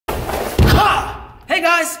Hey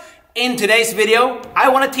guys, in today's video, I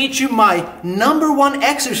want to teach you my #1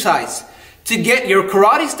 exercise to get your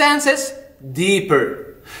karate stances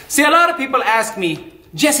deeper. See, a lot of people ask me,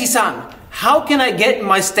 Jesse-san, how can I get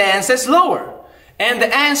my stances lower? And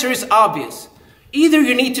the answer is obvious. Either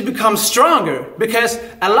you need to become stronger because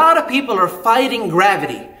a lot of people are fighting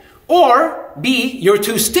gravity, or B, you're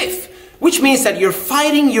too stiff, which means that you're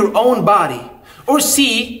fighting your own body, or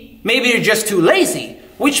C, maybe you're just too lazy,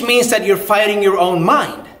 which means that you're fighting your own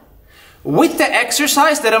mind. With the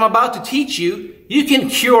exercise that I'm about to teach you, you can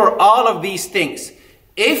cure all of these things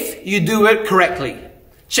if you do it correctly.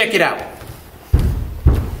 Check it out.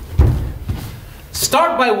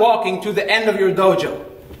 Start by walking to the end of your dojo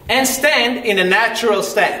and stand in a natural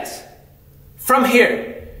stance. From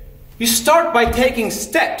here, you start by taking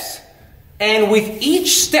steps, and with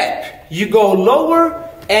each step, you go lower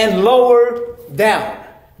and lower down.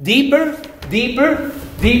 Deeper, deeper,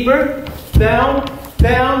 deeper, down,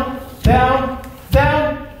 down, down,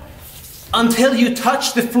 down, until you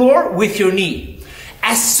touch the floor with your knee.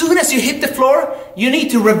 As soon as you hit the floor, you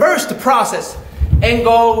need to reverse the process and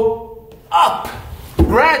go up,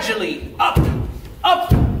 gradually, up,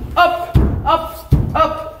 up, up, up,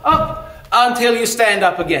 up, up, until you stand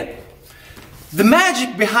up again. The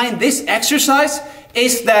magic behind this exercise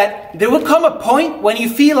is that there will come a point when you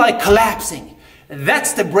feel like collapsing.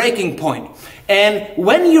 That's the breaking point. And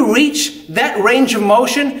when you reach that range of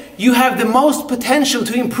motion, you have the most potential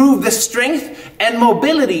to improve the strength and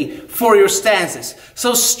mobility for your stances.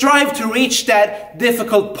 So strive to reach that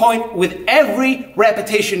difficult point with every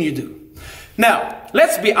repetition you do. Now,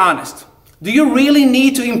 let's be honest. Do you really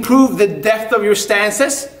need to improve the depth of your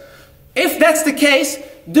stances? If that's the case,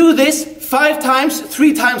 do this 5 times,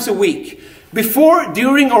 3 times a week, before,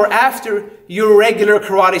 during, or after your regular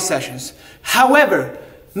karate sessions. However,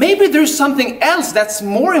 maybe there's something else that's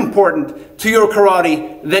more important to your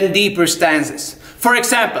karate than deeper stances. For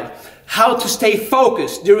example, how to stay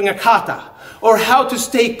focused during a kata, or how to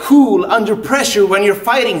stay cool under pressure when you're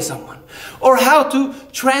fighting someone, or how to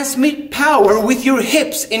transmit power with your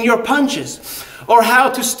hips in your punches, or how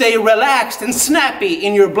to stay relaxed and snappy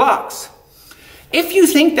in your blocks. If you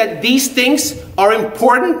think that these things are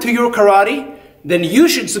important to your karate, then you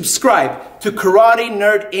should subscribe to Karate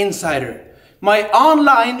Nerd Insider, my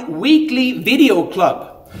online weekly video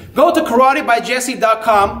club. Go to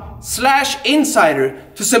karatebyjesse.com/insider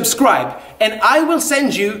to subscribe, and I will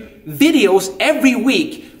send you videos every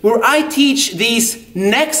week where I teach these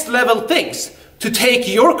next level things to take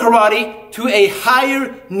your karate to a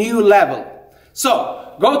higher new level. So,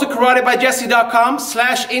 go to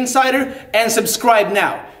karatebyjesse.com/insider and subscribe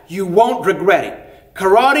now. You won't regret it.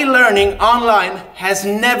 Karate learning online has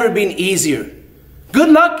never been easier. Good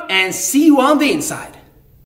luck and see you on the inside.